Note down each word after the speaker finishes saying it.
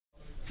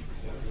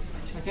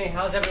Okay,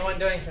 how's everyone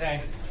doing today?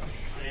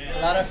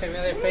 A lot of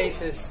familiar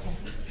faces.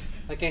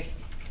 Okay,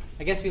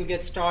 I guess we'll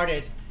get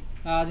started.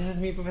 This is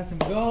me, Professor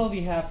Mughal.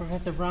 We have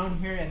Professor Brown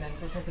here, and then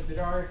Professor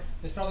Bidar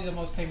is probably the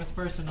most famous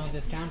person on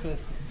this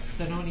campus,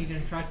 so no need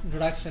an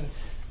introduction.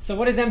 So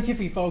what is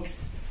MQP,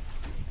 folks?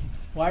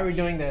 Why are we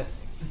doing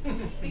this?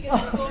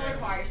 Because school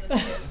requires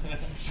us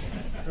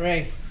to.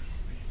 Right.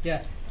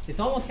 Yeah. It's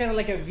almost kind of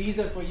like a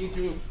visa for you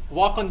to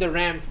walk on the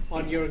ramp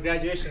on your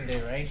graduation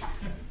day,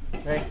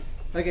 right? Right.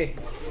 Okay.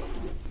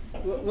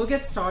 We'll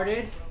get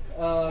started.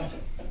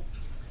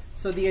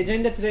 So the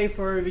agenda today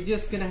we're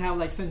just going to have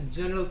like some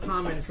general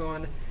comments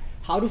on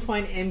how to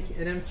find an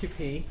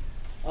MQP,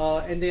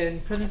 and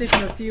then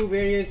presentation of a few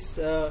various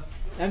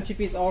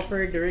MQPs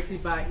offered directly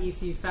by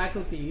ECE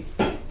faculties,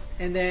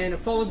 and then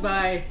followed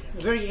by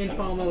a very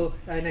informal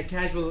and a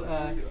casual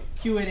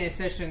Q&A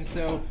session.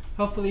 So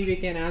hopefully we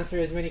can answer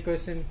as many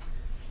questions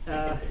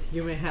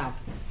you may have.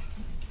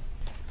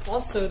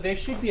 Also, there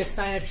should be a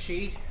sign-up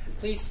sheet.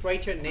 Please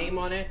write your name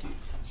on it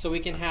so we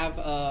can have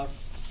a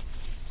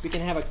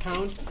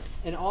count.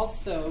 And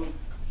also,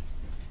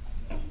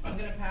 I'm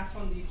going to pass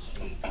on these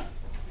sheets.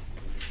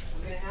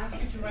 I'm going to ask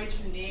you to write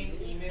your name,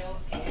 email,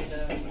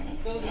 and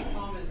fill this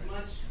form as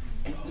much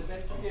to the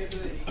best of your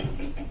ability.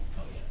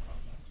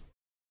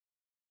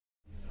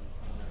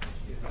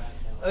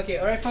 Okay,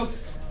 all right, folks.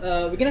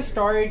 We're going to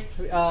start.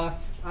 I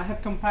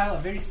have compiled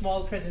a very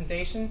small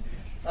presentation,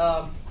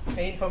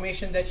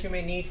 information that you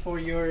may need for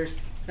your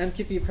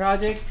MQP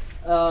project.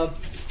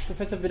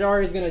 Professor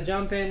Bidar is going to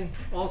jump in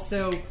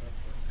also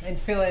and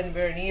fill in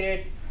where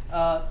needed.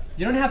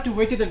 You don't have to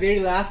wait to the very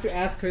last to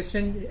ask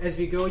questions. As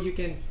we go, you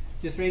can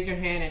just raise your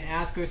hand and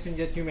ask questions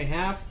that you may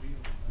have.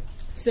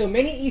 So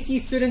many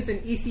ECE students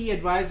and ECE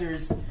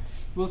advisors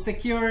will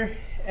secure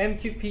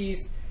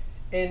MQPs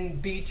in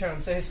B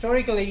term. So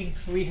historically,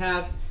 we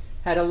have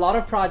had a lot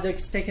of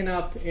projects taken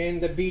up in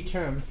the B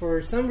term.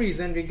 For some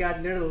reason, we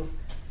got little,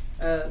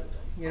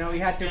 we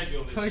had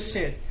to push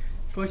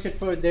it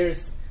for.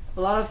 There's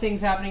a lot of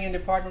things happening in the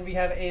department. We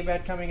have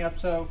ABAT coming up,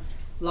 so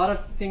a lot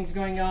of things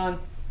going on.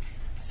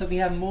 So we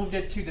have moved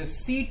it to the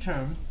C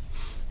term.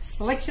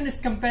 Selection is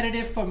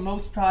competitive for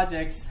most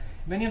projects.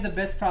 Many of the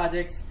best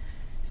projects,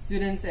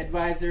 students,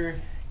 advisor,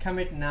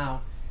 commit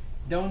now.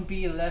 Don't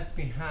be left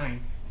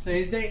behind. So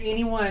is there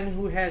anyone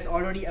who has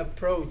already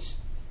approached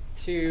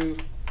to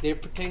their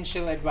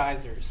potential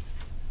advisors?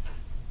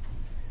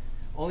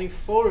 Only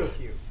 4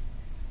 of you.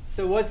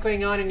 So what's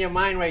going on in your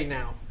mind right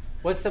now?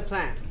 What's the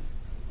plan?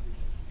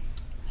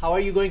 How are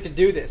you going to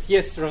do this?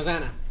 Yes,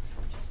 Rosanna.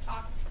 Just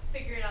talk,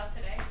 figure it out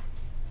today.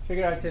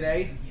 Figure out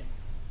today?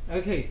 Yes.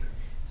 Okay.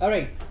 All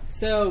right.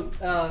 So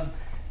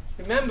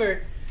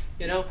remember,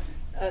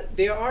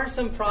 there are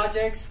some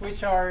projects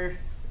which are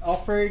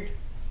offered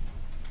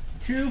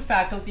through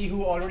faculty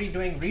who are already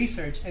doing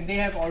research, and they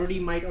have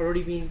might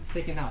already been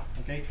taken up.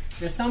 Okay.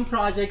 There's some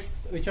projects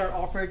which are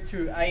offered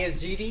through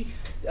ISGD.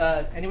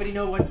 Anybody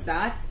know what's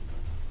that?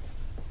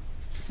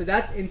 So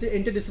that's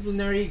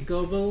interdisciplinary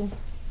global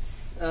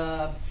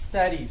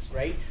studies,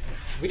 right?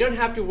 We don't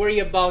have to worry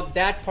about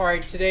that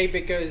part today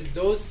because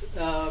those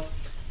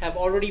have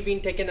already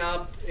been taken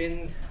up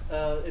in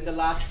the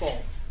last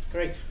fall.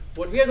 Correct.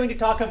 What we are going to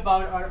talk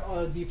about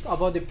are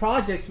about the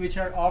projects which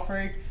are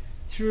offered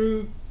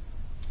through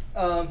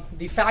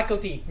the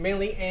faculty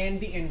mainly and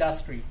the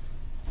industry.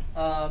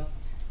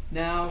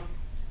 Now,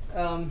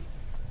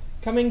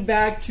 coming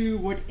back to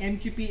what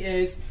MQP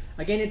is,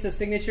 again, it's a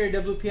signature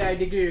WPI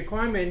degree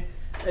requirement.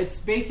 It's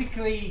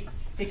basically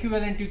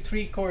equivalent to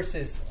 3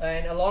 courses,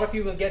 and a lot of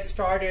you will get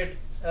started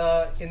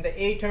in the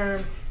A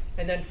term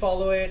and then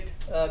follow it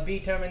B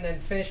term and then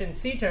finish in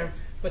C term,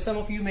 but some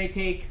of you may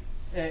take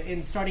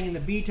starting in the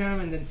B term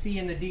and then C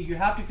and the D. You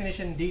have to finish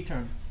in D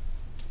term.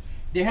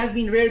 There has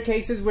been rare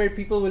cases where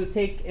people will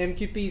take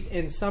MQPs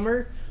in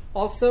summer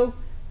also,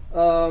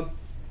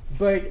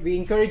 but we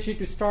encourage you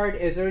to start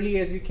as early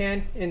as you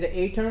can in the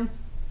A term.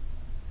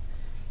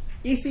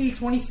 ECE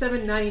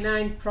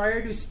 2799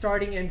 prior to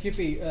starting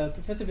MQP.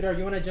 Professor Bidar,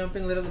 you want to jump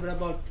in a little bit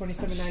about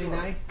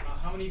 2799? Sure.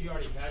 How many of you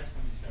already had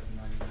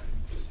 2799?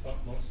 Just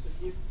about most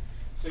of you.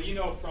 So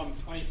from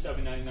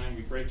 2799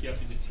 we break you up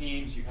into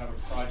teams. You have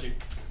a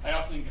project. I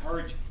often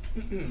encourage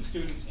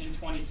students in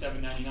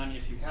 2799,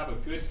 if you have a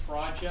good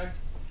project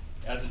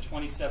as a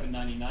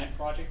 2799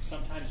 project,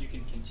 sometimes you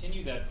can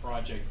continue that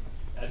project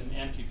as an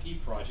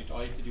MQP project.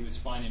 All you have to do is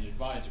find an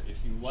advisor. If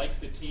you like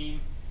the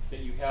team that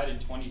you had in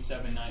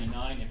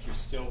 2799, if you're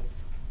still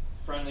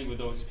friendly with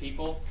those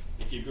people,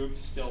 if your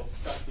group's still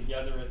stuck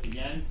together at the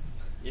end,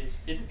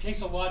 it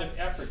takes a lot of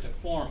effort to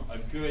form a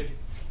good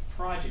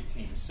project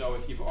team. So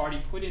if you've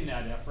already put in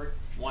that effort,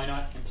 why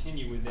not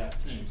continue with that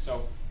team?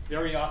 So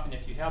very often,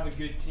 if you have a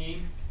good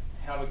team,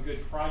 have a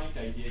good project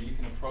idea, you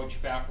can approach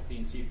faculty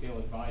and see if they'll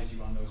advise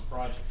you on those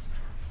projects.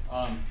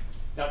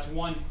 That's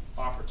one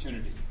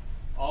opportunity.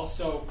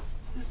 Also,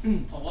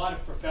 a lot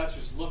of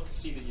professors look to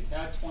see that you've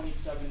had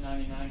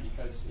 2799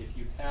 because if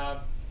you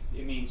have,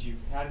 it means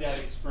you've had that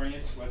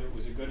experience, whether it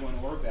was a good one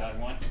or a bad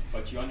one,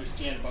 but you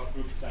understand about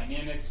group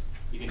dynamics.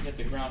 You can hit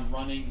the ground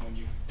running when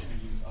you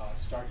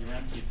start your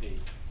MQP.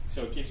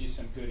 So it gives you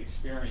some good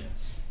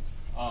experience.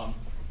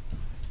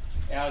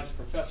 As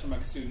Professor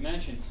Maksud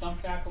mentioned, some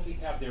faculty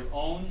have their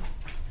own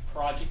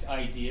project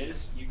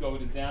ideas. You go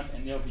to them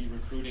and they'll be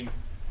recruiting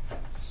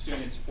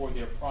students for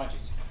their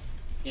projects.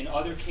 In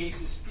other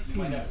cases, you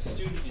might have a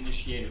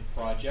student-initiated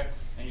project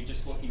and you're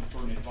just looking for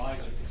an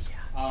advisor.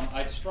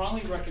 I'd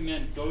strongly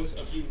recommend those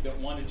of you that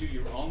want to do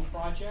your own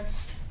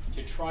projects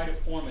to try to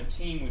form a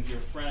team with your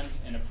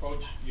friends and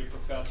approach your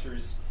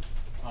professors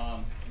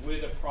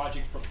with a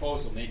project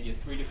proposal, maybe a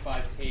 3 to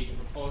 5 page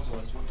proposal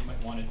as to what you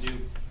might want to do,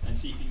 and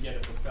see if you can get a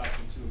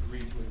professor to agree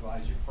to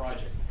advise your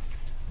project.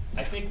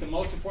 I think the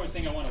most important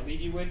thing I want to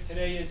leave you with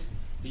today is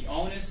the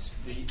onus,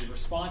 the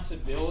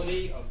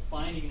responsibility of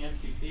finding an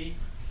MQP.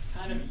 It's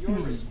kind of your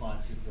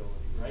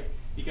responsibility, right?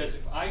 Because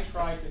if I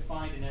tried to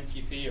find an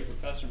MQP or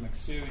Professor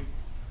Maksud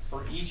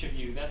for each of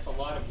you, that's a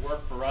lot of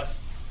work for us.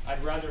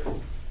 I'd rather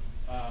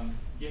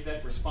give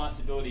that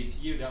responsibility to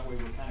you. That way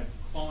we're kind of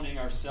cloning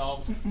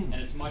ourselves, and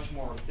it's much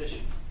more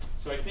efficient.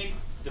 So I think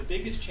the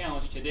biggest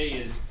challenge today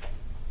is,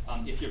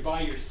 if you're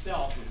by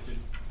yourself, is to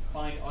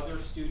find other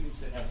students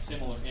that have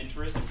similar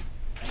interests,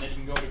 and then you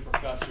can go to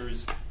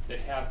professors that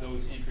have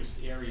those interest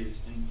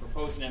areas and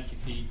propose an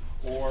MQP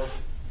or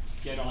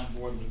get on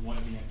board with one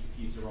of the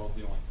MQPs they're all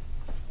doing.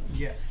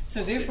 Yeah.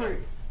 So therefore,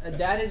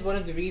 that is one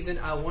of the reasons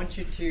I want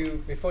you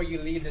to, before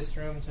you leave this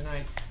room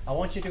tonight, I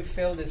want you to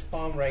fill this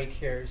form right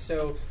here.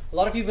 So a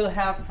lot of you will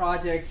have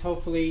projects,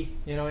 hopefully,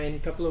 in a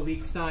couple of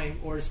weeks' time,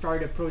 or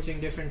start approaching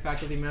different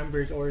faculty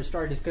members, or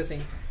start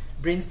discussing,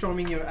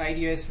 brainstorming your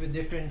ideas with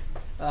different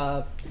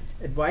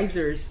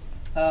advisors.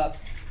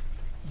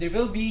 There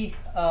will be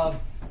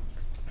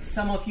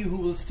some of you who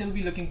will still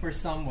be looking for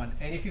someone.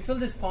 And if you fill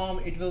this form,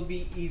 it will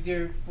be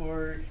easier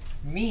for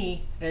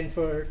me and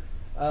for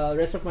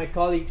rest of my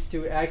colleagues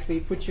to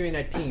actually put you in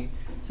a team.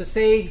 So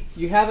say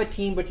you have a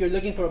team, but you're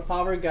looking for a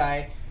power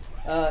guy.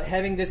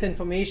 Having this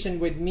information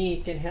with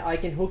me, I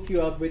can hook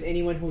you up with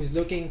anyone who is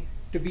looking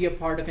to be a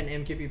part of an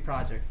MQP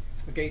project.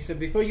 Okay, so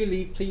before you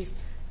leave, please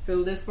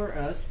fill this for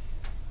us.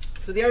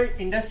 So they are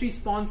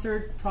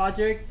industry-sponsored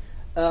project.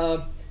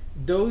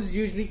 Those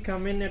usually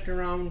come in at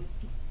around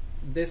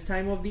this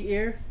time of the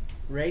year,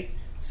 right?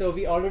 So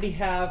we already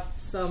have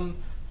some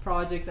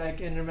projects. I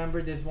can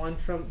remember there's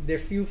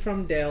few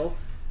from Dell.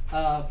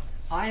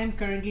 I am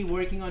currently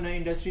working on an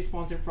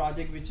industry-sponsored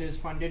project which is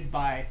funded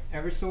by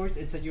Eversource.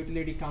 It's a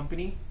utility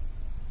company.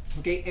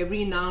 Okay,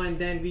 every now and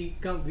then we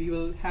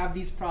will have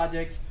these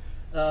projects.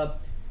 The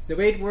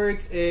way it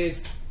works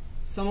is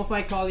some of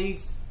my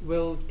colleagues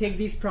will take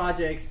these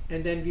projects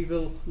and then we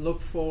will look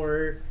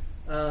for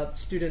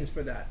students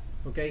for that.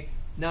 Okay.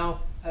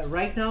 Now,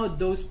 right now,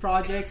 those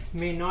projects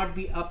may not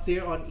be up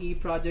there on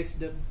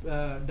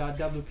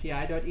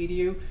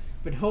eprojects.wpi.edu,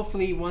 but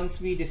hopefully,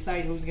 once we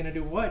decide who's going to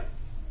do what,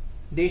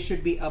 they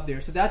should be up there.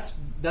 So that's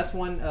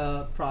one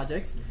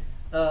project.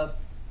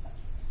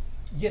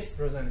 Yes,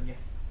 Rosanna. Yeah.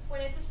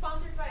 When it's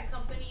sponsored by a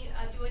company,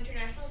 do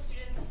international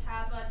students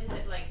have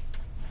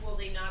will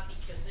they not be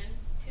chosen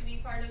to be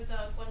part of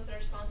the ones that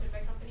are sponsored by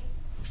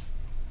companies?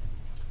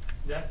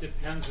 That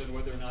depends on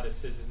whether or not a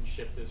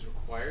citizenship is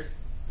required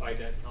by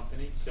that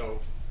company. So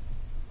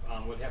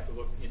we'd have to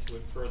look into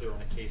it further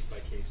on a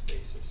case-by-case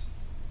basis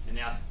and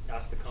ask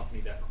the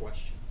company that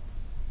question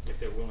if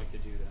they're willing to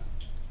do that.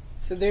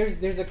 So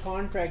there's a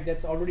contract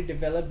that's already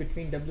developed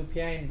between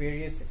WPI and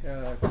various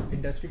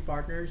industry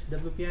partners.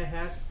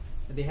 WPI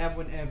they have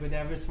one with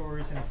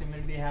Eversource, and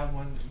similarly they have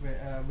one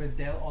with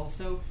Dell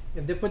also.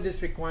 If they put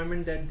this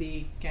requirement that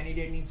the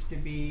candidate needs to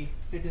be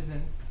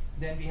citizen,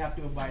 then we have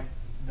to abide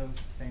those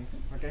things.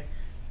 Okay.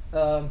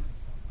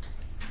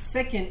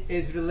 Second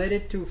is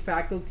related to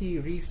faculty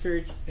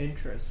research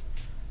interest.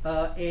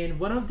 And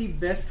one of the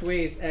best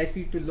ways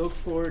actually to look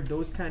for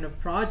those kind of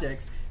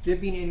projects,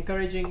 we've been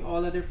encouraging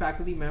all other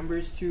faculty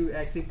members to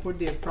actually put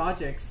their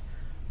projects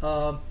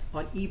on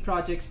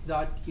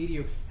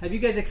eprojects.edu. Have you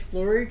guys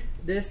explored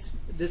this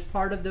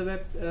part of the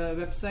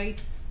website?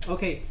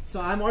 Okay, so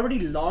I'm already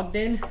logged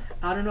in.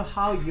 I don't know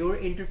how your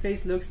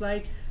interface looks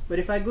like, but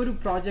if I go to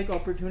project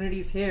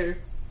opportunities here,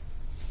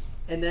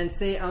 and then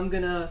say I'm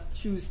gonna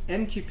choose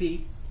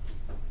MQP,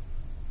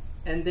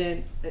 and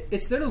then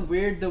it's a little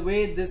weird the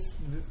way this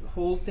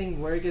whole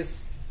thing works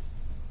is.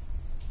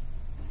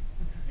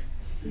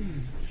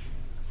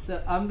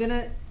 So I'm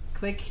gonna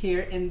click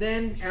here, and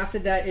then after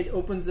that it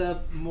opens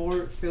up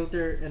more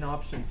filter and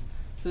options.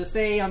 So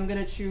say I'm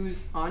gonna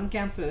choose on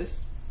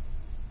campus,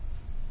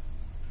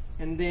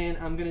 and then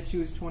I'm gonna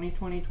choose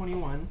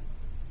 2020-21,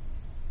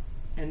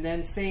 and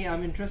then say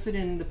I'm interested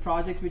in the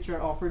projects which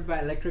are offered by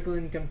electrical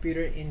and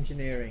computer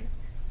engineering.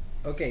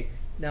 Okay,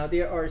 now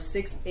there are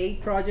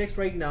 8 projects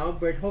right now,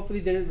 but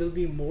hopefully there will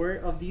be more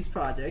of these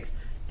projects.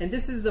 And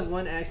this is the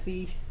one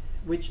actually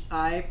which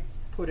I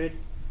put it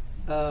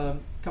a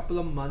couple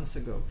of months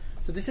ago.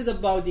 So this is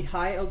about the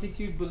high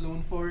altitude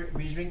balloon for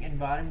measuring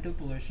environmental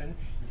pollution.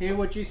 Here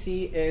what you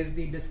see is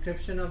the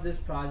description of this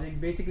project.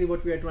 Basically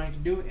what we are trying to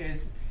do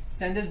is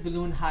send this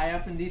balloon high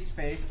up in the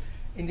space,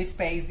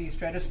 the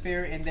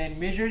stratosphere, and then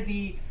measure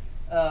the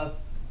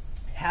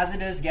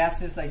hazardous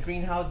gases like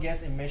greenhouse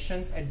gas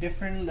emissions at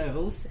different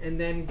levels, and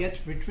then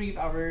retrieve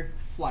our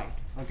flight.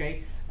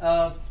 Okay,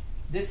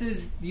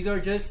 these are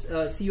just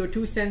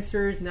CO2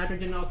 sensors,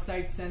 nitrogen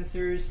oxide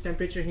sensors,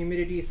 temperature,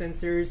 humidity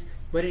sensors.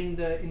 But in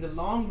the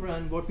long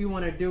run, what we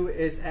want to do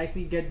is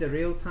actually get the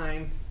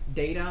real-time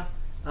data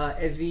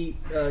as we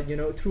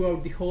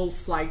throughout the whole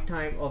flight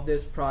time of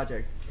this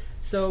project.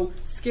 So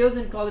skills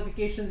and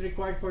qualifications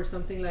required for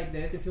something like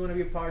this, if you want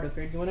to be a part of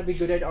it, you want to be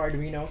good at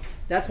Arduino.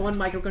 That's one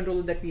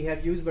microcontroller that we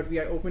have used, but we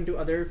are open to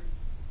other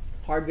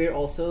hardware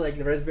also, like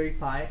the Raspberry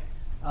Pi.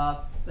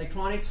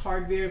 Electronics,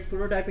 hardware,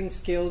 prototyping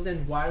skills,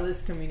 and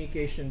wireless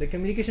communication. The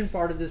communication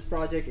part of this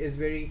project is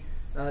very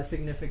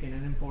significant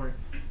and important.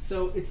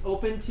 So it's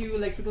open to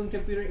electrical and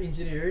computer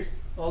engineers,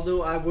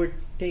 although I would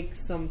take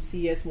some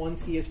CS1,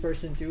 CS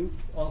person 2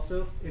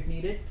 also if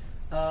needed.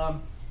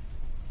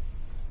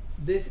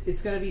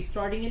 It's going to be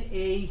starting in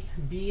A,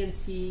 B, and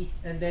C,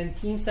 and then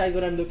team size,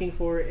 what I'm looking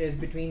for is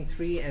between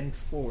 3 and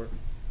 4.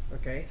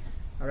 Okay,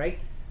 all right.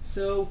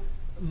 So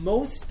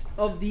most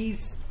of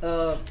these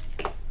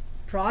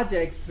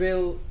projects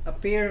will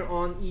appear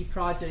on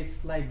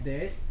e-projects like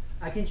this.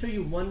 I can show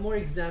you one more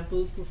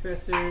example.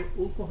 Professor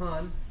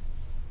Ulkohan,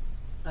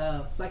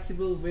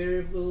 flexible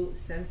wearable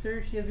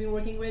sensor she has been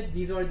working with.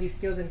 These are the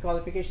skills and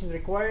qualifications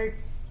required.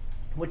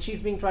 What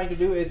she's been trying to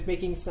do is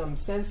making some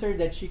sensor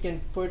that she can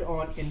put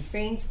on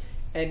infants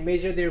and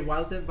measure their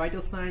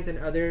vital signs and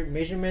other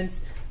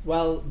measurements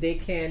while they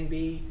can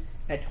be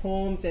at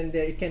homes, and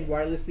it can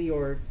wirelessly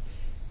or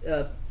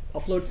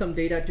upload some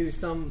data to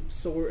some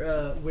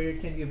where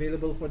it can be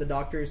available for the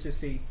doctors to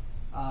see.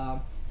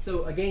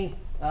 So again,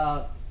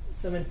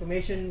 some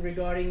information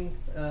regarding,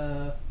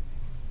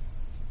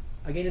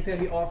 again, it's going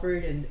to be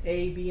offered in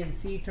A, B, and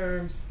C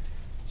terms.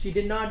 She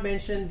did not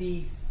mention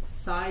the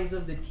size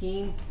of the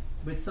team,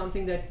 but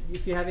something that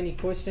if you have any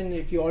question,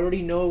 if you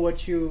already know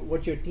what your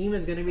team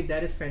is going to be,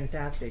 that is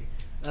fantastic.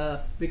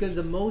 Because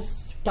the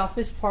most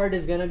toughest part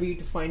is going to be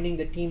to finding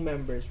the team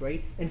members,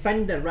 right? And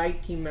finding the right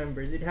team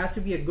members. It has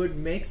to be a good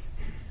mix.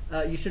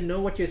 You should know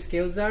what your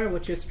skills are,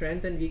 what your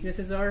strengths and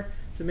weaknesses are.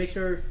 So make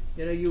sure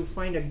you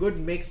find a good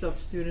mix of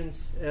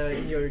students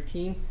in your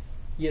team.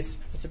 Yes,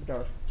 Professor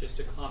Badar. Just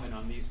to comment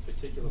on these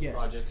particular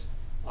projects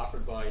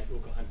offered by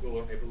Ulkohan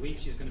Guler, I believe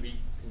she's going to be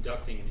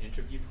conducting an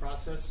interview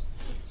process.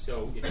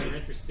 So if you're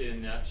interested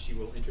in that, she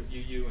will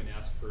interview you and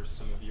ask for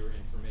some of your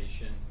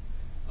information.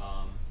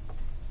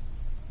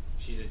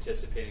 She's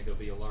anticipating there'll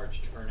be a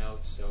large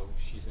turnout, so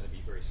she's going to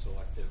be very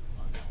selective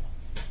on that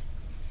one.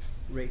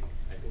 Great.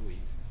 I believe.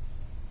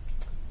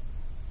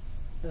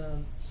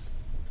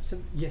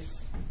 So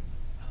yes.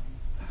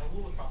 How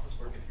will the process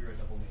work if you're a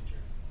double major?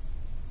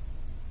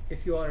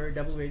 If you are a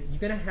double major, you're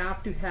gonna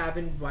have to have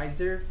an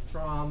advisor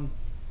from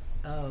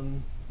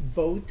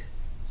both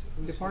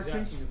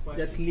departments.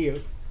 That's Leo.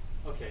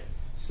 Okay.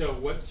 So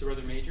what's your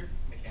other major?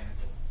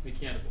 Mechanical.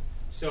 Mechanical.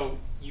 So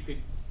you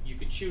could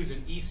choose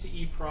an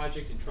ECE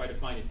project and try to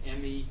find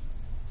an ME.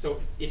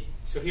 So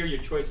here are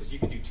your choices. You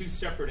could do 2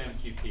 separate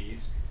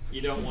MQPs. You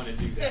don't want to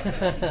do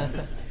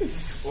that.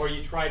 Or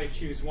you try to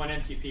choose one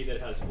MQP that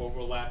has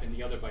overlap in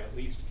the other by at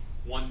least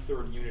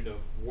 1/3 unit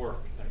of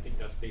work. I think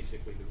that's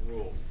basically the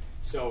rule.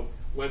 So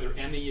whether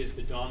ME is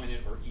the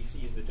dominant or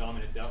ECE is the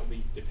dominant, that will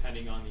be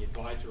depending on the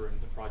advisor and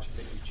the project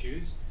that you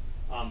choose.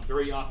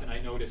 Very often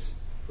I notice,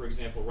 for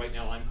example, right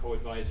now I'm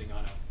co-advising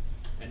on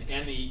an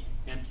ME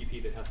MQP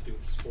that has to do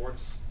with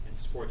sports and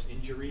sports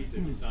injuries.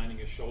 They're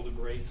designing a shoulder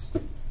brace.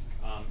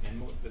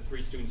 And the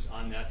 3 students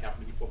on that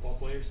happen to be football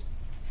players.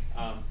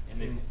 And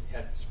they've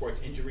had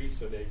sports injuries,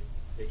 so they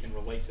can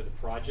relate to the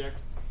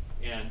project.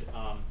 And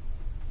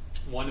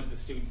one of the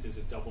students is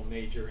a double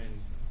major,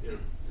 and they're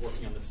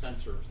working on the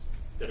sensors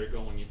that are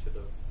going into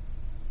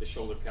the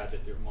shoulder pad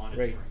that they're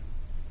monitoring. Right.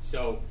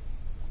 So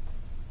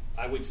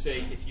I would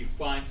say if you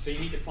you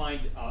need to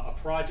find a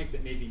project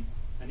that maybe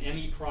an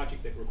ME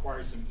project that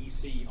requires some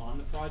ECE on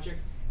the project,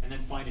 and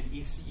then find an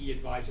ECE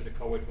advisor to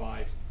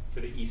co-advise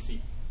for the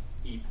ECE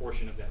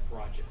portion of that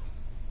project.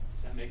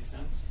 Does that make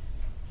sense?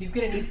 He's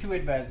going to need 2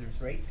 advisors,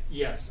 right?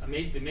 Yes,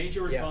 the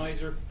major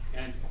advisor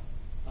and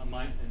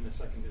the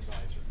second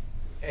advisor.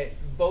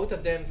 Both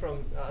of them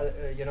from,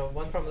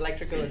 one from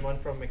electrical and one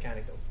from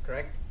mechanical,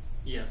 correct?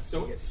 Yes.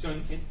 So, Yes.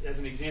 As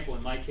an example,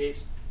 in my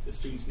case, the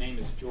student's name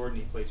is Jordan.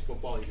 He plays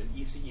football. He's an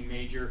ECE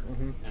major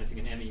and I think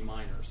an ME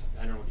minor or something.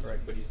 I don't know what he's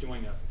doing, but he's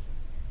doing I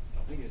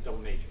think he's a double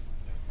major.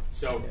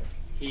 So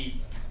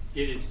he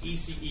did his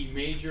ECE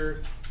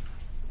major.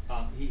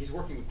 He's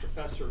working with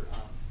Professor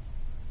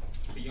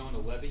Fiona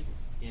Levy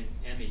in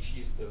ME.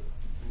 She's the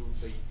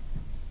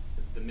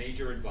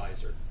major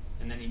advisor.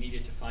 And then he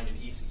needed to find an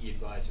ECE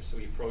advisor, so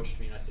he approached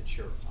me and I said,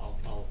 sure,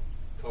 I'll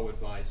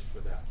co-advise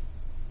for that,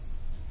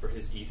 for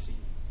his ECE.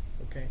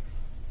 Okay.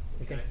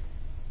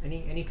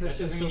 Any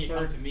questions That doesn't mean so you far?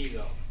 come to me,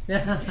 though.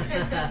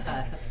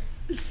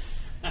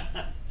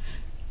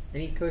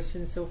 Any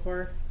questions so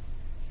far?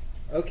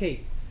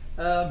 Okay.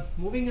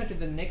 Moving on to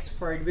the next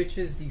part, which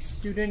is the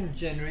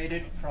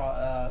student-generated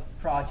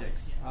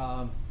projects.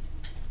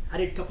 I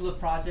did a couple of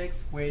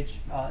projects which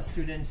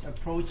students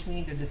approached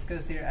me to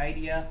discuss their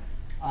idea.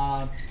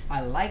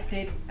 I liked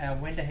it. I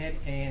went ahead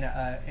and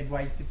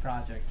advised the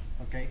project.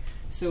 Okay.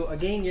 So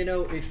again,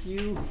 if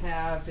you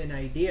have an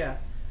idea,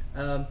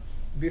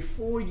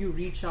 before you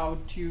reach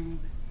out to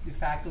the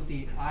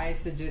faculty, I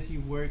suggest you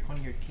work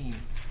on your team.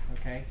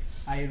 Okay.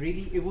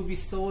 It would be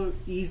so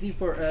easy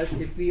for us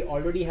if we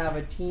already have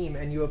a team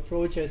and you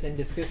approach us and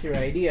discuss your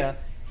idea.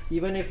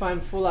 Even if I'm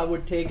full, I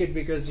would take it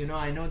because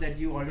I know that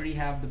you already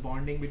have the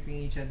bonding between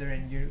each other,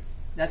 and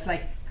that's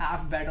like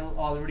half battle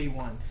already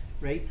won,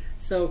 right?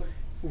 So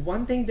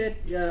one thing that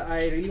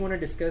I really want to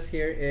discuss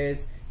here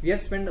is we have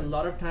spent a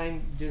lot of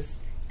time just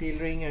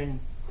tailoring and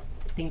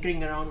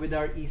tinkering around with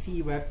our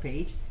ECE web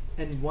page,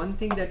 and one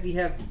thing that we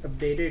have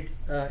updated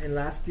in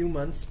last few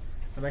months,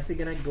 I'm actually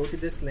gonna go to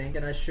this link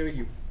and I'll show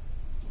you.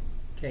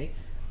 Okay,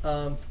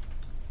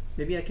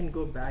 maybe I can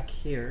go back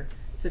here.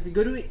 So if you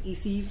go to an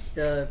ECE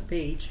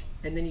page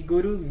and then you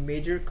go to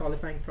major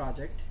qualifying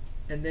project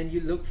and then you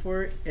look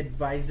for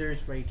advisors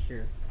right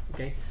here.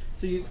 Okay,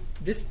 so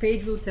this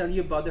page will tell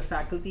you about the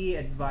faculty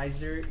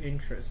advisor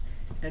interest,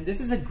 and this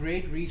is a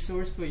great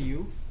resource for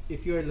you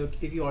if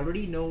you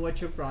already know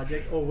what your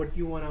project or what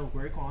you want to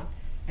work on,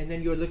 and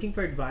then you're looking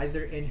for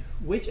advisor, and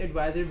which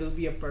advisor will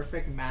be a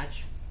perfect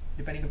match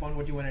depending upon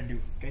what you want to do.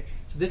 Okay,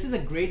 so this is a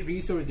great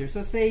resource there.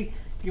 So say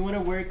you want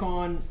to work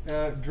on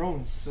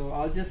drones, so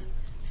I'll just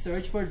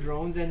search for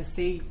drones and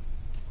say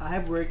I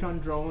have worked on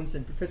drones,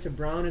 and Professor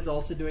Brown is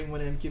also doing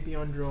one MQP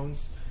on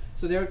drones.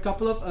 So there are a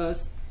couple of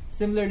us.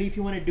 Similarly, if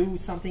you want to do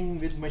something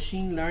with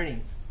machine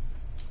learning,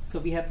 so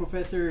we have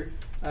Professor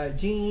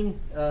Jean,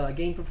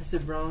 again Professor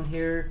Brown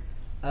here,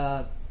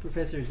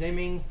 Professor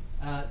Zemming,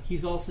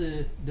 he's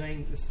also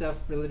doing stuff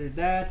related to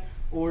that.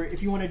 Or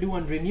if you want to do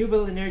on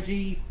renewable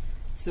energy,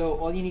 so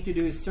all you need to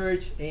do is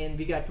search, and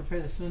we got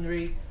Professor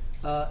Sundari,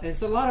 and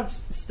so a lot of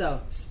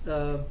stuff.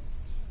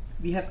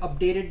 We have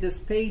updated this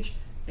page,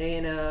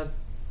 and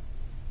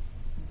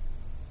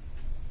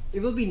it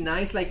will be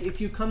nice, like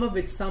if you come up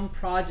with some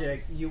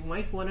project, you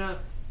might want to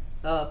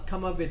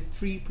come up with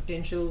 3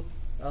 potential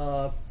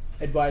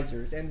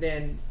advisors, and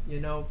then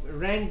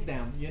rank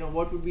them.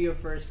 What would be your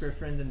first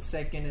preference and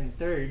second and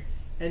third,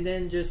 and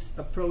then just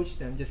approach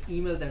them, just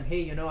email them,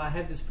 hey, I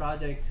have this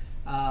project,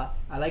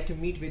 I'd like to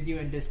meet with you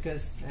and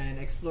discuss and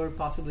explore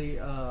possibly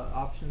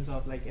options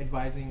of like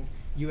advising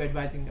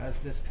us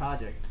this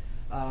project.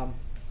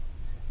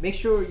 Make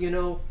sure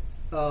your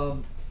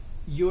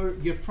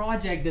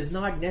project does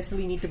not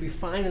necessarily need to be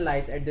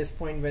finalized at this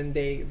point when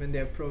they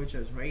approach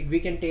us, right? We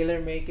can tailor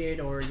make it,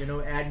 or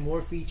add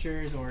more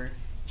features or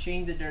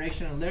change the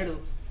direction a little,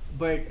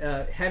 but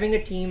having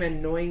a team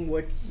and knowing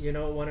what you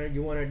want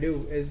to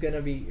do is going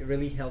to be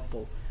really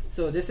helpful.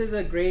 So this is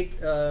a great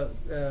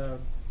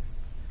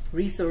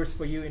resource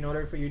for you in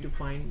order for you to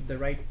find the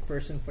right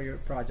person for your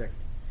project.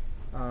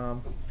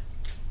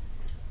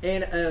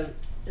 And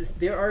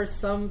there are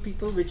some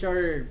people which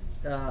are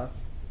where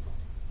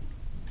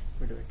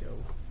do I go?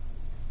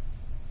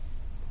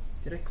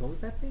 Did I close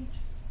that page?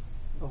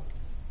 Oh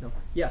no,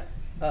 yeah.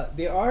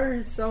 There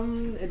are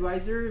some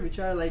advisors which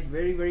are like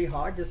very, very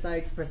hard, just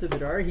like Professor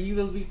Vidar. He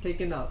will be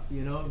taken up,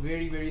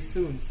 very, very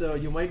soon. So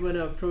you might want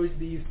to approach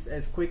these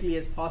as quickly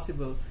as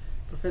possible.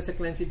 Professor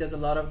Clancy does a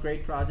lot of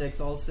great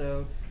projects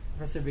also.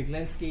 Professor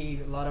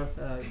Viglenski, a lot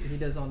of he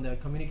does on the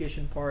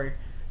communication part.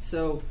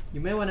 So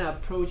you may want to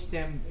approach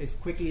them as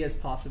quickly as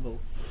possible.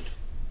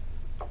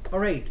 All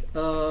right.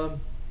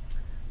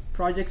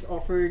 Projects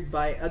offered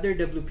by other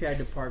WPI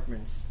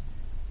departments.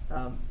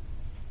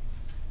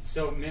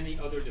 So many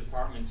other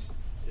departments,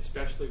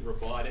 especially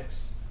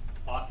robotics,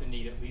 often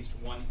need at least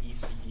one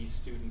ECE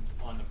student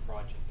on the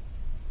project.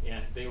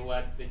 And they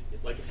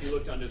like if you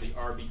looked under the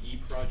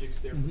RBE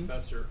projects there,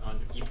 Professor,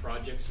 under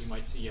E-projects, you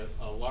might see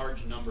a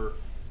large number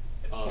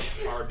of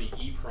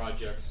RBE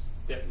projects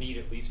that need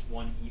at least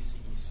one ECE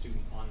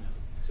student on them.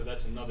 So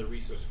that's another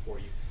resource for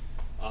you.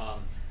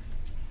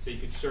 So you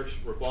could search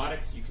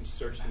robotics, you can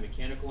search the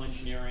mechanical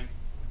engineering,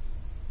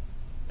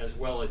 as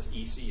well as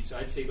ECE. So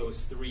I'd say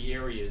those 3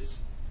 areas,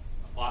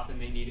 often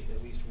they need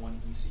at least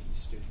one ECE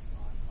student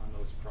on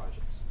those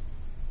projects.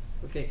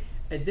 Okay,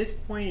 at this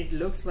point it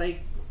looks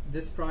like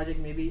this project,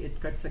 maybe it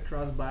cuts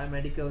across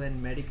biomedical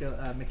and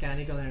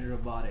mechanical and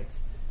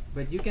robotics.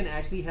 But you can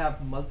actually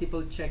have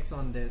multiple checks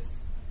on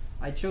this.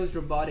 I chose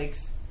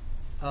robotics,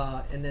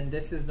 and then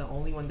this is the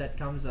only one that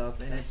comes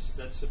up. And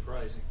that's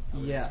surprising. I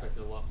would have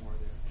expected a lot more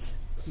there.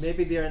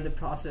 Maybe they're in the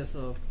process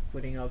of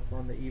putting up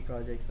on the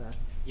E-projects.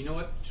 You know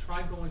what?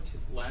 Try going to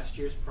last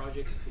year's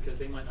projects because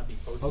they might not be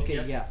posted yet.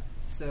 Okay, yeah.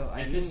 So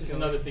and this is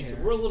another thing too.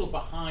 We're a little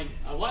behind.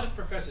 A lot of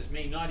professors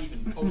may not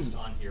even post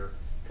on here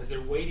because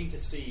they're waiting to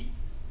see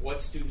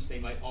what students they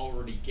might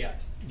already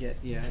get.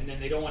 And then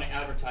they don't want to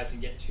advertise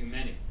and get too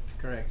many.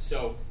 Correct.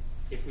 So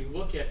if we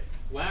look at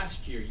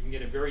last year, you can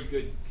get a very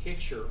good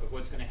picture of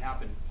what's going to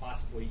happen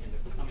possibly in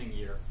the coming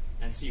year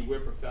and see where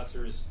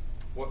professors,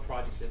 what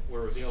projects that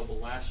were available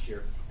last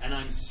year. And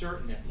I'm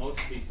certain that most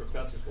of these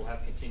professors will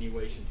have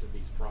continuations of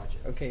these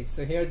projects. Okay,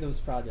 so here are those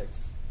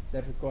projects.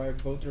 that require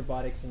both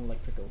robotics and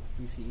electrical,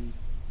 ECE.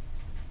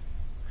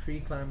 Tree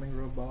climbing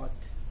robot,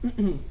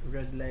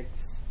 red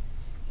legs.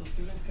 So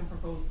students can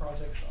propose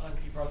projects on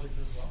e-projects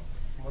as well?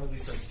 One of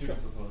these are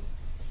student proposed?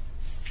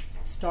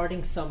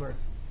 Starting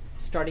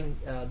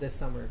this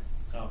summer.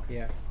 Oh,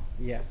 okay.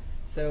 Yeah.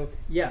 So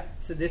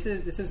this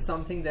is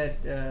something that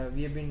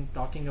we have been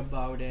talking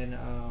about, and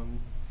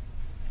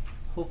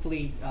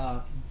hopefully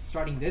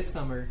starting this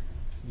summer,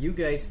 you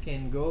guys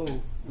can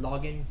go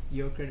log in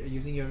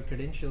using your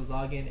credentials,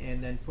 log in,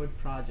 and then put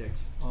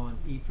projects on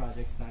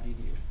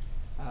eprojects.edu.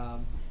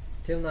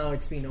 Till now,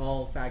 it's been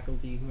all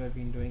faculty who have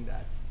been doing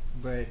that,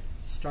 but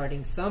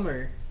starting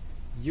summer,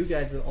 you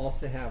guys will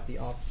also have the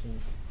option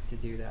to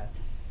do that.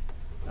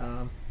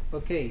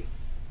 Okay.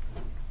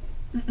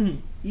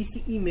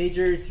 ECE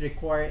majors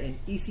require an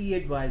ECE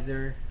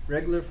advisor,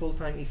 regular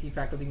full-time ECE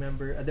faculty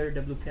member, other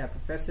WPI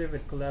professor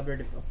with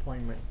collaborative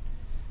appointment.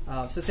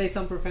 So say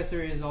some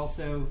professor is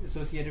also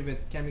associated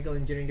with chemical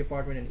engineering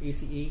department and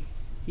ECE,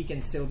 he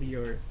can still be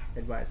your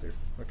advisor.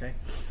 Okay.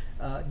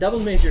 Double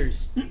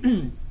majors.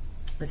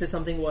 This is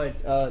something what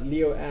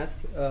Leo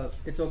asked.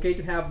 It's okay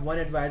to have one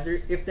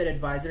advisor if that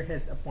advisor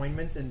has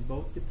appointments in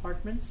both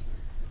departments.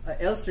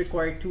 Else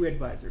require two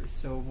advisors,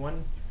 so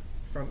one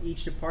from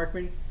each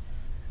department.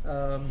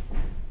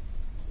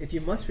 If you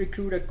must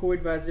recruit a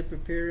co-advisor,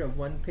 prepare a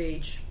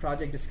one-page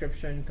project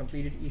description,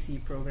 completed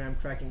ECE program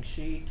tracking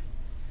sheet,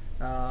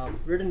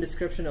 written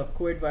description of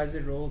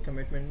co-advisor role,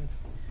 commitment.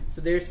 So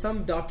there's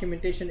some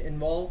documentation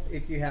involved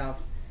if you have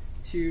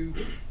two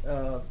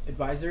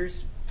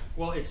advisors.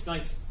 Well, it's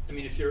nice. I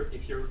mean, if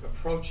you're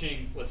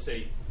approaching, let's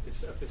say,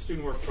 if a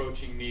student were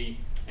approaching me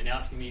and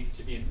asking me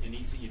to be an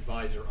ECE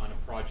advisor on a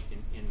project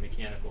in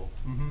mechanical,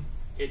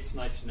 it's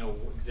nice to know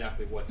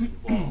exactly what's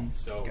involved.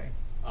 So Okay.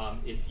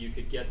 If you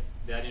could get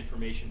that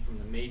information from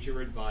the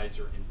major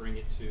advisor and bring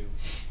it to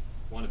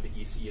one of the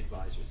ECE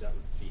advisors, that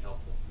would be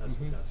helpful. That's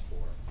what that's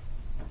for.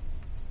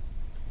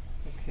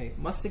 Okay,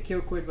 must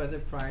secure co-advisor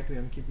prior to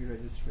MQP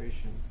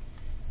registration.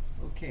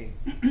 Okay,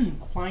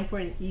 applying for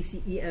an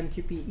ECE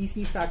MQP,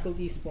 ECE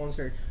faculty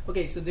sponsored.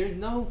 Okay, so there's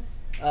no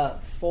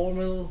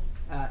formal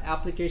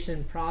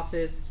application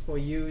process for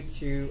you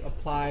to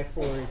apply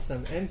for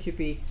some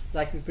MQP.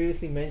 Like we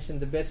previously mentioned,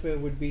 the best way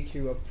would be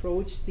to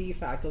approach the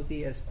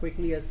faculty as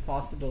quickly as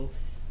possible.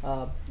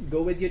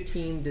 Go with your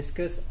team,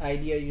 discuss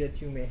idea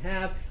that you may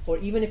have, or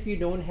even if you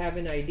don't have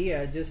an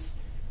idea, just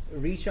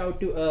reach out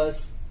to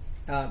us.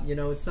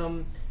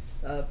 Some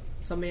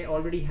may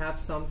already have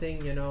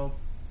something,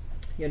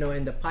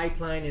 in the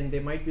pipeline, and they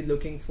might be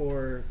looking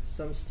for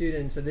some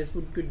students. So this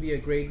could be a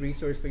great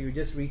resource for you,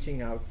 just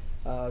reaching out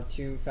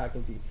to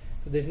faculty.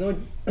 So there's no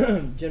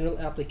general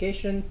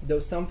application, though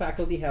some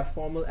faculty have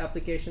formal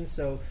applications.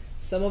 So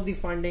some of the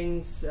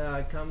fundings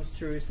comes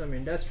through some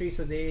industry,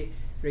 so they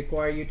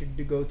require you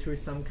to go through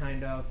some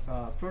kind of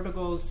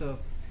protocols. So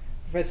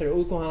Professor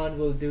Ulkohan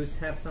will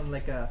have some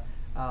like a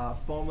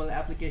formal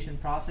application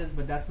process,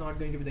 but that's not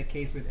going to be the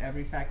case with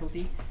every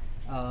faculty.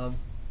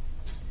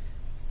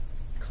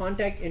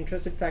 Contact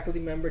interested faculty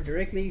member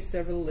directly,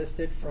 several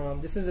listed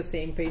from, this is the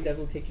same page that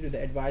will take you to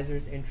the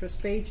advisor's interest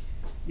page.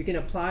 You can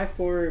apply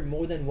for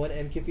more than one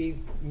MQP,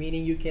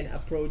 meaning you can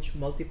approach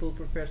multiple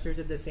professors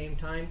at the same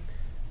time,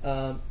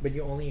 but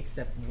you only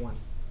accept one.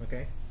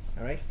 Okay,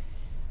 all right.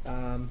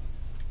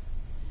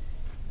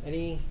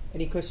 Any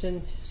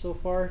questions so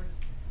far?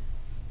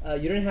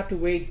 You don't have to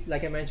wait,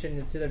 like I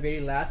mentioned, to the very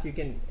last. You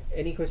can,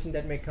 any question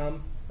that may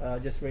come,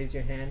 just raise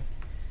your hand.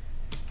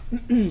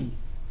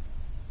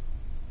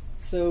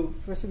 So,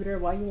 Professor Vidar,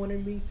 why you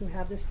wanted me to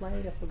have this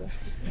slide? I forgot.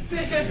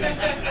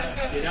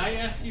 Did I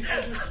ask you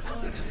for this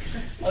slide?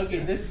 Okay,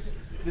 this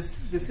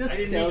just I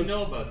didn't tells. even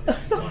know about this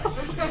slide.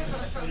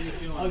 What are you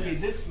feeling? Okay,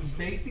 this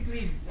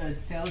basically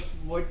tells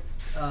what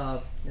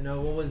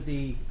what was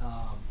the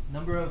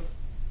number of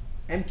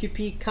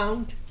MQP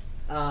count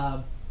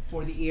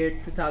for the year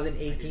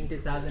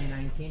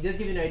 2018-2019. Just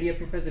give you an idea,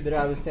 Professor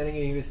Vidar, I was telling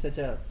you he was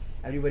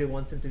everybody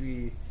wants him to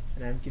be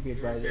an MQP You're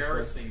advisor.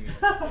 embarrassing me.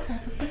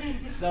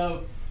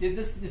 So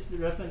this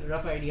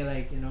rough idea,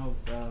 like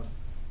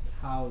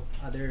how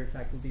other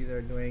faculties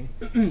are doing.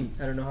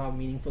 I don't know how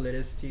meaningful it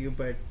is to you,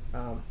 but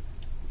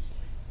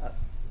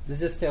this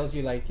just tells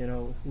you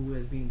who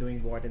has been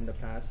doing what in the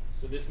past.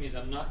 So this means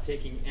I'm not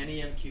taking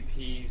any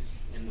MQPs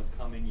in the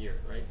coming year,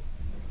 right?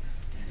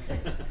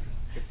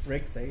 If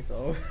Rick says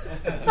so.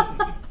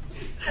 Well,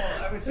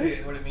 I would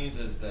say what it means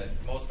is that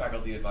most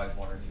faculty advise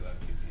one or two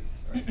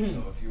MQPs, right?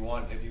 So if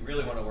you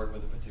really want to work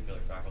with a particular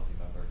faculty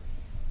member,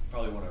 you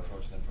probably want to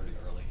approach them pretty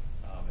early.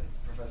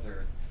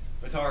 Professor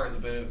Vitar is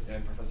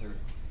and Professor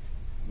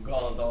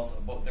Mughal is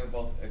also, they're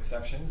both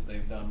exceptions.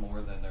 They've done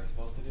more than they're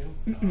supposed to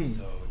do.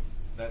 So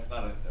that's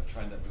not a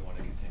trend that we want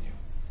to continue.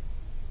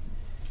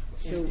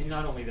 So and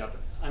not only that,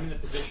 but I'm in the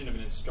position of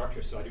an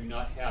instructor, so I do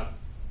not have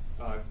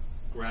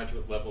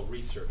graduate level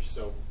research.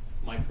 So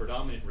my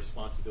predominant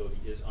responsibility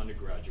is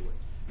undergraduate.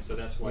 So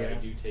that's why I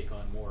do take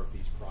on more of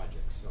these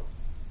projects. So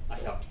I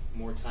have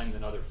more time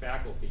than other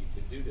faculty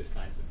to do this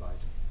kind of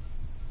advising.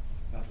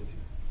 Not this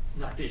year.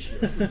 Not this year.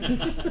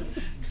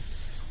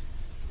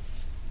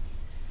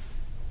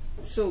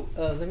 So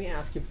let me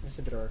ask you,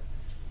 Professor Bidar.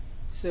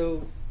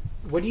 So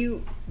what are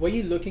you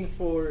looking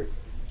for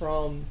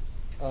from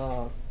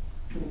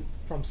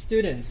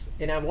students?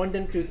 And I want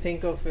them to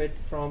think of it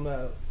from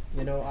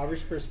our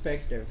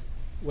perspective.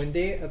 When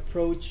they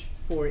approach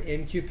for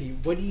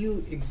MQP, what do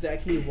you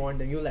exactly want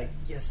them? You're like,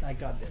 yes, I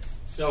got this.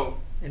 So,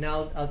 and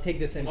I'll take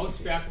this MQP. Most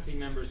faculty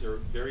members are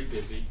very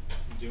busy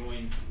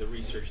doing the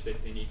research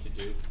that they need to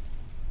do.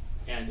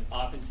 And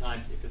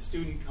oftentimes, if a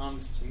student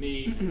comes to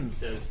me and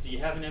says, do you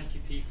have an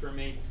MQP for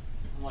me?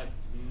 I'm like,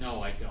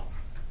 no, I don't.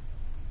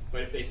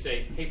 But if they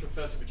say, hey,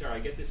 Professor Bidar, I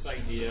get this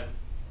idea.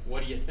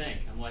 What do you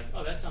think? I'm like,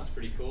 oh, that sounds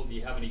pretty cool. Do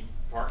you have any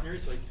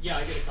partners? Like, yeah,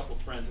 I get a couple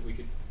friends that we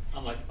could.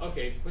 I'm like,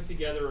 okay, put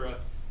together a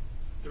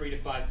 3 to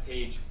 5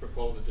 page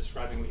proposal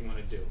describing what you want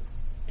to do.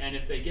 And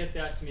if they get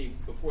that to me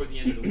before the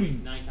end of the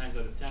week, 9 times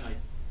out of 10,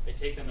 I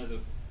take them as a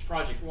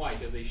project. Why?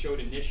 Because they showed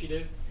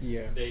initiative.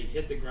 Yeah. They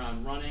hit the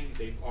ground running.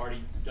 They've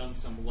already done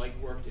some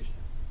legwork,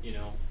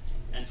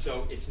 and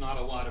so it's not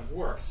a lot of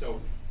work.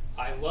 So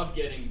I love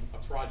getting a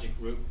project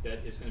group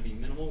that is going to be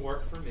minimal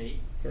work for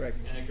me. Correct.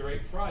 And a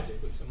great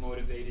project with some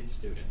motivated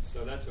students.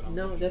 So that's what I'm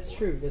looking for. No, that's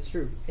true. That's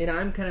true. And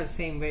I'm kind of the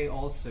same way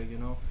also,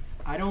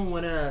 I don't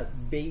want to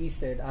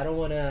babysit. I don't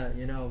want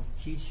to,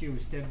 teach you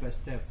step by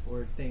step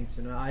or things,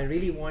 I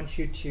really want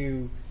you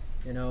to,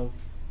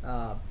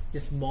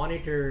 just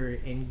monitor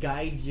and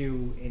guide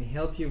you and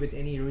help you with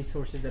any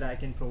resources that I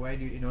can provide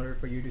you in order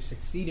for you to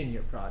succeed in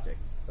your project.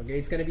 Okay,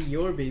 it's going to be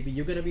your baby.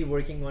 You're going to be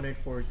working on it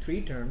for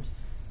 3 terms,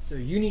 so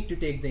you need to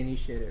take the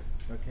initiative.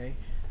 Okay,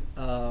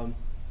 and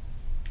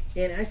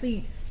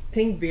actually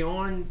think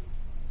beyond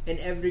an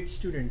average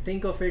student.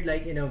 Think of it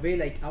like in a way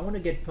like I want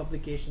to get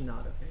publication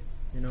out of it.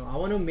 I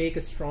want to make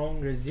a strong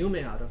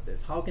resume out of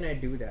this. How can I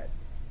do that?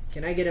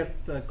 Can I get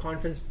a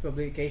conference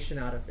publication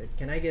out of it?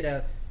 Can I get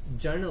a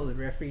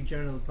referee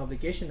journal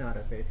publication out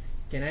of it?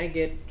 Can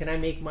I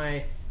make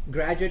my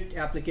graduate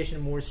application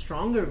more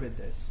stronger with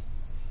this?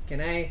 Can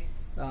I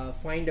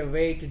find a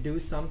way to do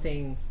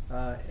something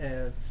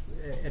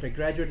at a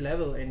graduate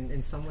level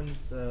in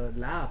someone's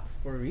lab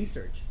for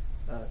research?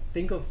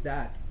 Think of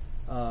that.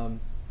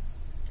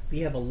 We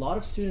have a lot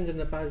of students in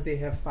the past, they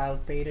have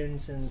filed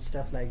patents and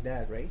stuff like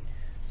that, right?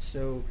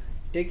 So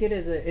take it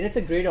and it's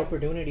a great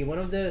opportunity. One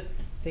of the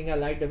things I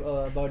liked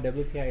about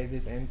WPI is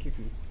this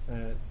MQP.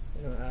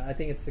 I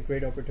think it's a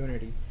great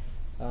opportunity.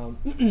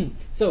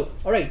 So,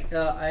 all right,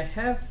 I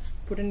have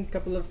put in a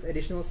couple of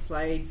additional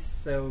slides.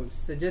 So,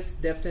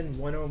 suggest depth in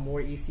 1 or more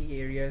EC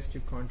areas to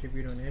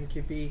contribute on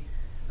MQP.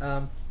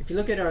 If you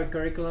look at our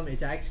curriculum,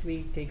 it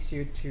actually takes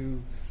you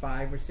to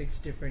 5 or 6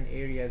 different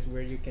areas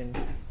where you can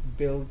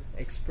build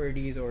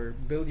expertise or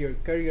build your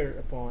career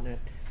upon it.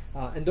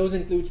 And those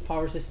includes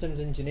power systems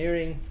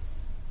engineering.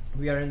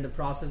 We are in the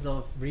process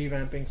of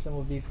revamping some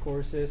of these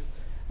courses.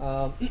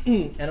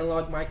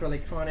 Analog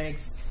microelectronics,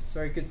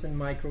 circuits and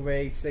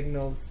microwave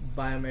signals,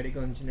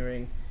 biomedical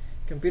engineering,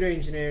 computer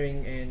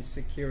engineering, and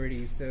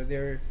security. So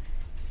there are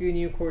a few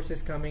new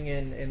courses coming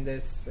in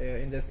this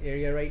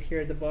area right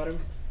here at the bottom.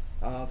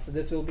 So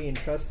this will be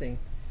interesting.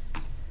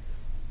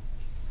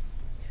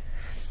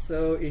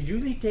 So it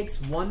usually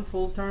takes 1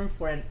 full term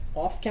for an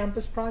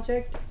off-campus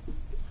project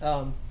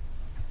for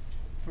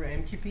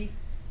MQP.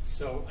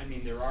 So I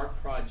mean, there are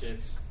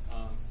projects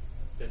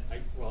that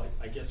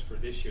I guess for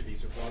this year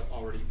these have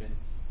already been.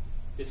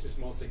 This is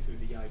mostly through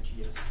the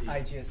IGST.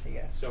 IGST,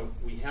 yeah. So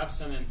we have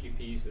some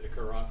MQPs that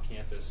occur off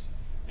campus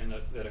and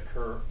that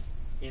occur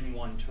in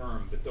 1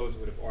 term, but those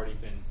would have already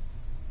been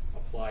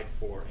applied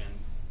for,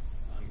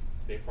 and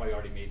they probably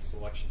already made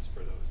selections for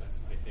those.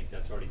 I think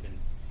that's already been.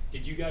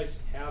 Did you guys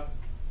have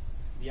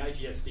the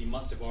IGST?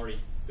 Must have already.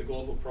 The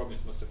global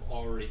programs must have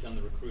already done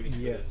the recruiting for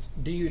this.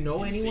 Do you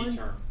know anyone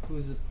C-term.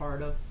 who's a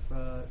part of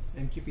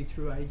MQP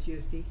through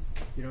IGST?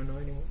 You don't know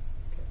anyone?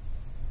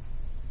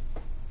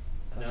 Okay.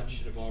 That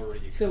should have already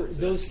occurred. So that's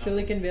those not-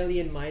 Silicon Valley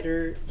and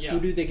MITRE, Yeah. who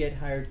do they get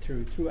hired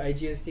through? Through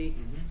IGST?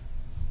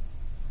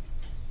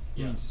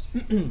 Yes.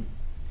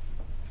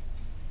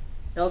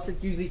 Else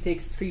it usually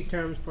takes 3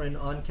 terms for an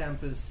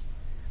on-campus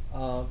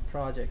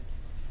project.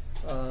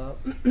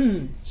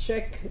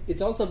 Check.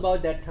 It's also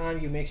about that time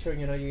you make sure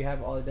you have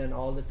done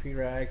all the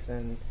prereqs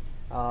and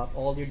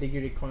all your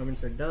degree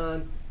requirements are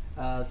done.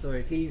 So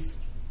at least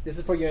this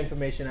is for your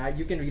information.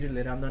 You can read it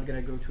later. I'm not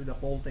going to go through the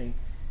whole thing.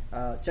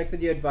 Check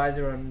with your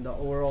advisor on the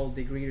overall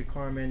degree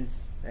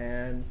requirements,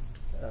 and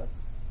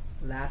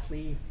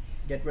lastly,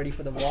 get ready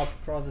for the walk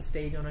across the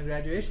stage on a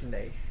graduation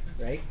day.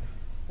 Right?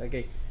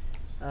 Okay.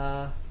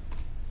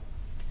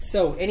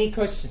 So any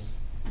question?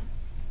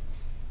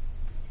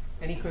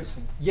 Any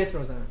question? Yes,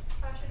 Rosanna.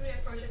 How should we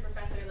approach a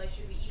professor? Like,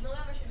 should we email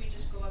them or should we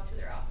just go up to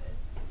their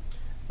office?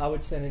 I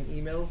would send an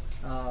email,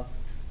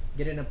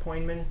 get an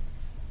appointment,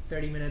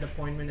 30-minute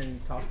appointment,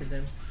 and talk to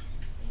them.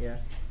 Yeah,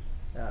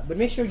 but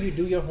make sure you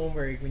do your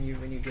homework when you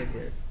get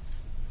there,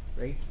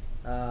 right?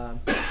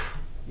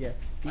 Yeah.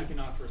 I can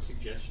offer a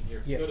suggestion here.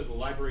 If Yeah. you go to the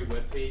library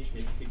webpage,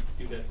 maybe you could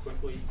do that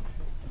quickly.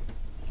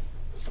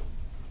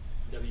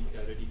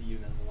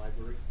 WPI.edu, then the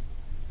library.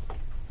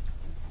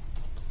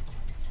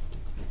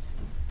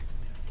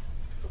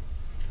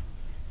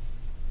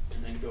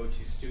 and go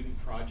to student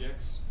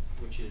projects,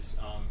 which is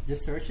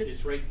Just search it.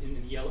 it's right in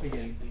the yellow,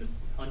 Yeah.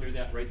 under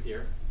that right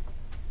there,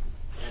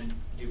 and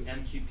do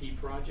MQP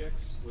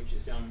projects, which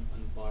is down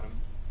on the bottom.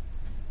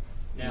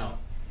 Now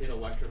hit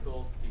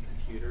electrical and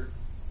computer.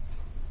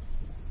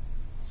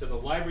 So the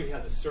library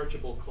has a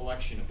searchable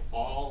collection of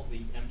all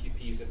the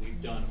MQPs that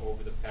we've done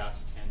over the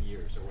past 10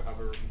 years, or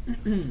however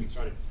since we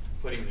started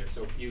putting there.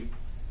 So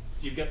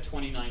you've got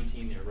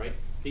 2019 there, right?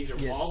 These are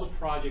Yes. all the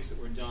projects that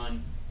were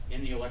done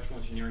in the electrical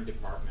engineering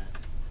department.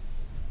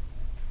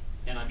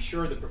 And I'm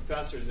sure the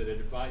professors that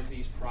advise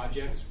these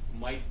projects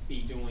might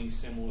be doing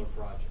similar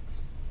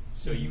projects.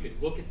 So you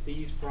could look at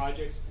these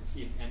projects and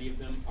see if any of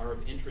them are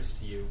of interest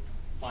to you,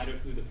 find out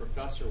who the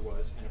professor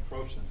was, and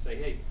approach them. Say,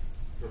 hey,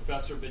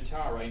 Professor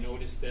Bitar, I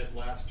noticed that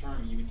last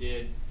term you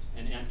did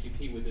an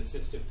MQP with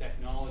assistive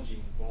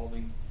technology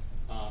involving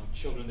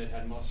children that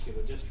had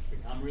muscular dystrophy.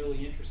 I'm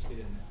really interested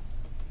in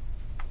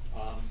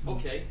that.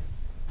 Okay,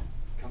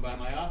 come by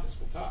my office,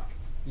 we'll talk.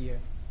 Yeah.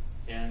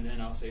 And then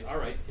I'll say, all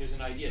right, here's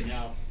an idea.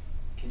 Now,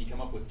 can you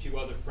come up with 2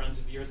 other friends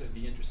of yours that would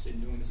be interested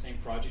in doing the same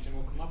project, and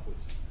we'll come up with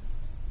something.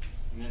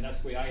 And then that's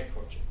the way I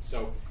approach it.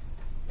 So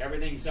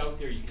everything's out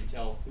there. You can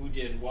tell who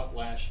did what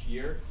last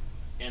year,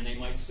 and they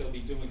might still be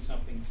doing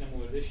something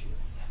similar this year.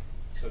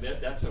 So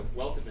that's a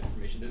wealth of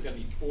information. There's got to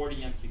be 40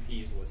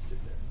 MQPs listed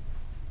there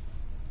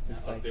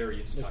of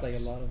various types. Looks like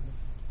a lot of them.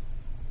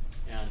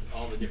 And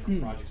all the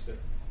different projects that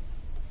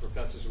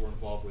professors were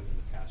involved with in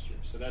the past year.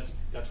 So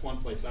that's one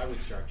place I would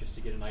start, just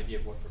to get an idea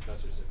of what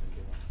professors have been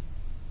doing.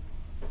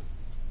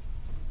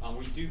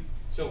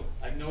 So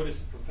I've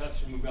noticed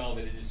Professor Mughal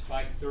that it is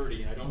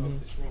 5:30, and I don't know if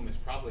this room is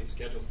probably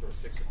scheduled for a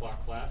 6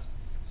 o'clock class.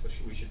 So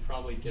we should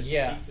probably get the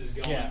pizzas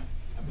going. Yeah.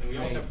 We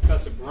also have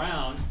Professor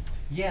Brown.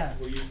 Yeah.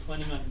 Were you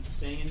planning on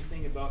saying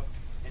anything about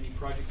any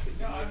projects that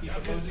you No, might be I'm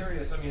just proposing?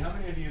 curious. I mean, how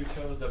many of you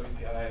chose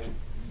WPI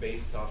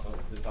based off of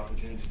this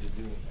opportunity to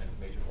do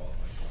a major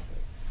qualifying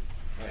project?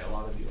 Right, a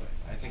lot of you.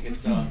 I think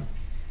it's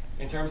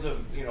in terms of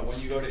when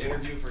you go to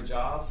interview for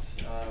jobs,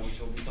 which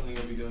will be something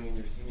you'll be doing in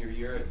your senior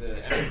year.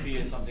 The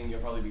MQP is something you'll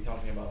probably be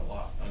talking about a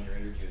lot on your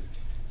interviews.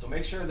 So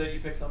make sure that you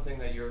pick something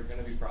that you're going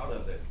to be proud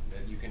of, that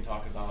you can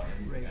talk about,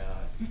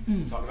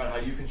 and talk about how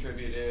you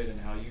contributed and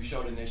how you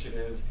showed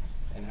initiative,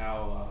 and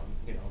how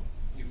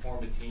you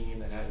formed a team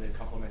that had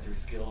complementary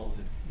skills.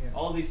 And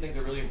all of these things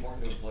are really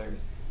important to the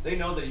players. They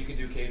know that you can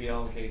do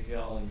KVL and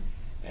KCL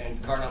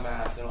and Cardinal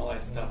maps and all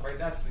that stuff, right?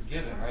 That's the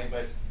given, right?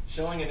 But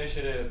showing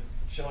initiative,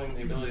 showing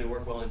the ability to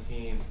work well in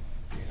teams,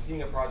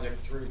 seeing a project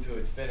through to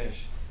its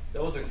finish,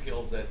 those are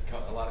skills that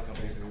a lot of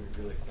companies are going to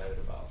be really excited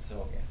about.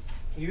 So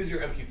use your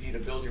MQP to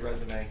build your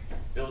resume,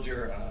 build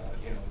your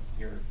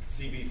your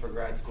CV for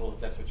grad school if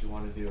that's what you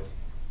want to do.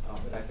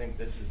 But I think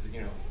this is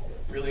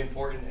really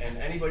important. And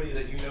anybody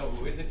that you know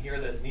who isn't here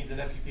that needs an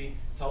MQP,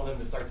 tell them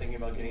to start thinking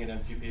about getting an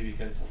MQP,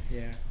 because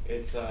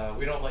it's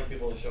we don't like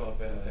people to show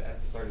up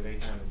at the start of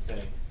A-time and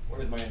say,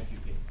 "Where's my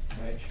MQP?"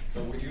 Right?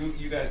 So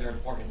you guys are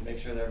important. Make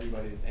sure that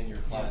everybody in your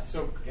class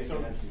gets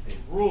an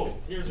MQP.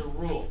 Here's a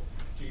rule: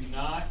 do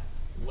not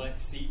let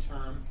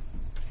C-term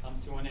come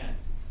to an end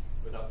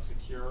without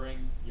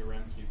securing your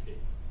MQP.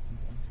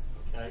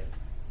 Okay?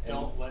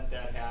 Don't let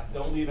that happen.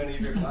 Don't leave any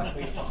of your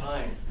classmates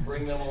behind.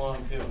 Bring them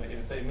along too.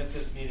 If they miss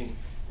this meeting,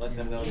 let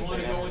them know. You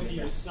want to go into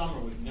your summer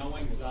with no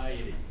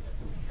anxiety.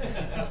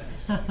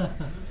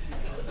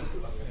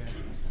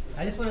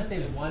 I just want to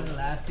say one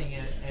last thing,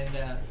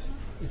 and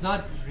it's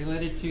not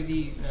related to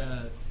the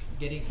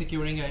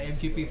securing an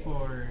MQP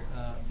for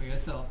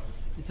yourself.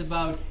 It's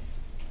about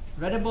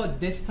right about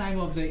this time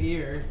of the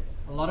year,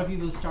 a lot of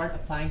people start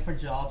applying for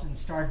jobs and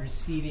start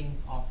receiving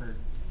offers.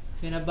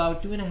 So in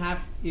about 2.5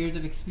 years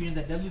of experience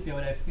at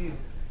WPI,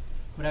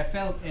 what I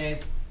felt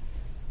is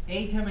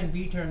A-term and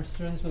B-term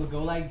students will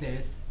go like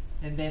this,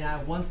 and then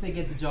once they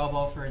get the job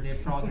offer, their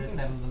progress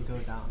level will go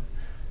down.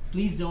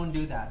 Please don't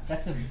do that.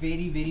 That's a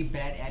very, very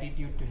bad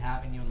attitude to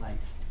have in your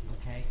life.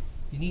 Okay,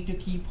 you need to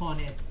keep on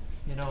it,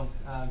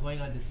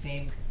 going on the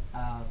same,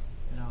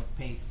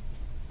 pace.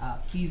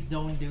 Please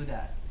don't do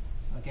that.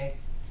 Okay.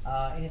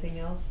 Anything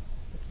else?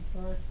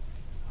 Oh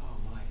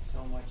my,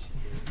 so much.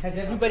 Has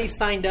everybody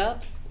signed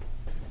up?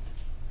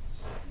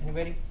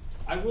 Anybody?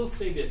 I will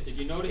say this. Did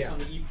you notice on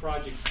the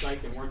eProject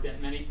site there weren't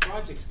that many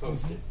projects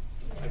posted?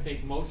 I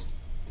think most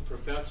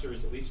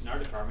professors, at least in our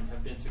department,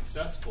 have been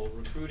successful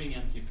recruiting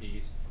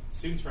MQPs,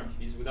 students for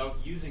MQPs, without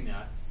using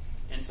that.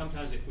 And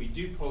sometimes if we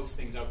do post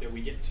things out there,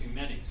 we get too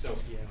many. So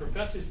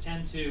professors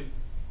tend to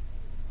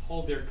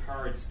hold their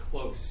cards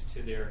close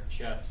to their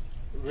chest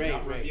and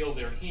not reveal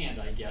their hand,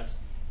 I guess,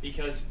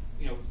 because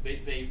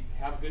they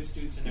have good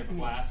students in their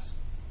class,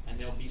 and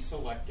they'll be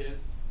selective,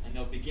 and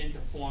they'll begin to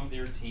form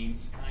their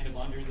teams kind of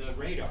under the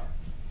radar.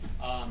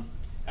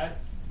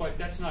 But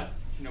that's not,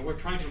 we're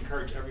trying to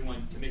encourage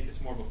everyone to make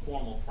this more of a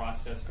formal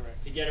process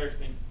to get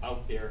everything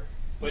out there.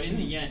 But in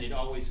the end, it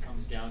always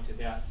comes down to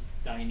that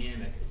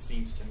dynamic, it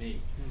seems to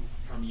me,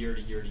 from year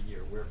to year to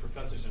year, where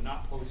professors are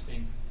not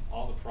posting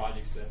all the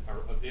projects that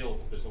are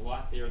available. There's a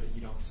lot there that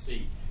you don't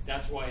see.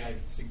 That's why I'm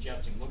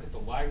suggesting look at the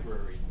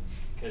library,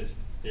 because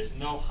there's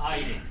no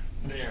hiding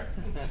there.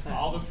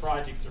 All the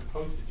projects are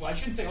posted. Well, I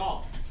shouldn't say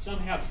all. Some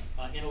have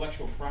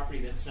intellectual property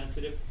that's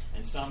sensitive,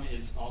 and some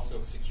is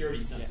also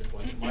security sensitive,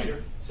 like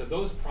MITRE. So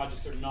those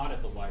projects are not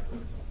at the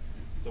library.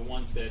 The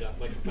ones that,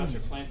 like Professor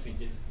Clancy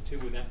did two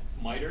with that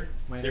MITRE,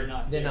 they're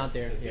not there. They're not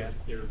there, 'cause yeah.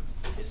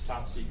 It's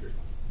top secret.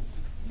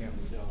 Yeah.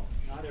 So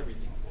not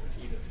everything's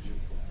there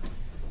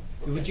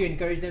either. Would you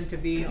encourage them to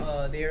be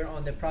there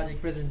on the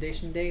project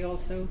presentation day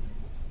also?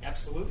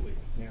 Absolutely.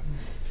 Yeah.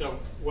 So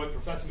what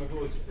Professor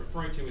Mughal is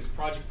referring to is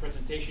project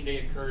presentation day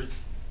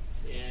occurs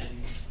in,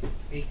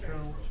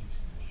 April,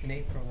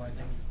 I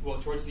think.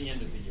 well, towards the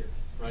end of the year,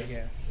 right?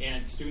 Yeah.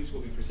 And students will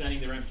be presenting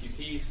their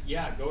MQPs.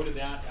 Yeah, go to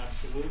that,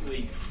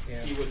 absolutely. Yeah.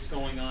 See what's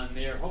going on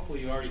there.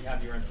 Hopefully you already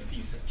have your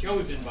MQPs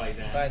chosen by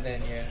then. By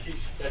then, yeah.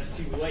 That's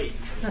too late,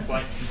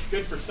 but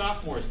good for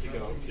sophomores to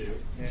go to.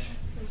 Yeah.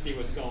 See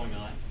what's going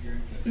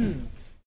on.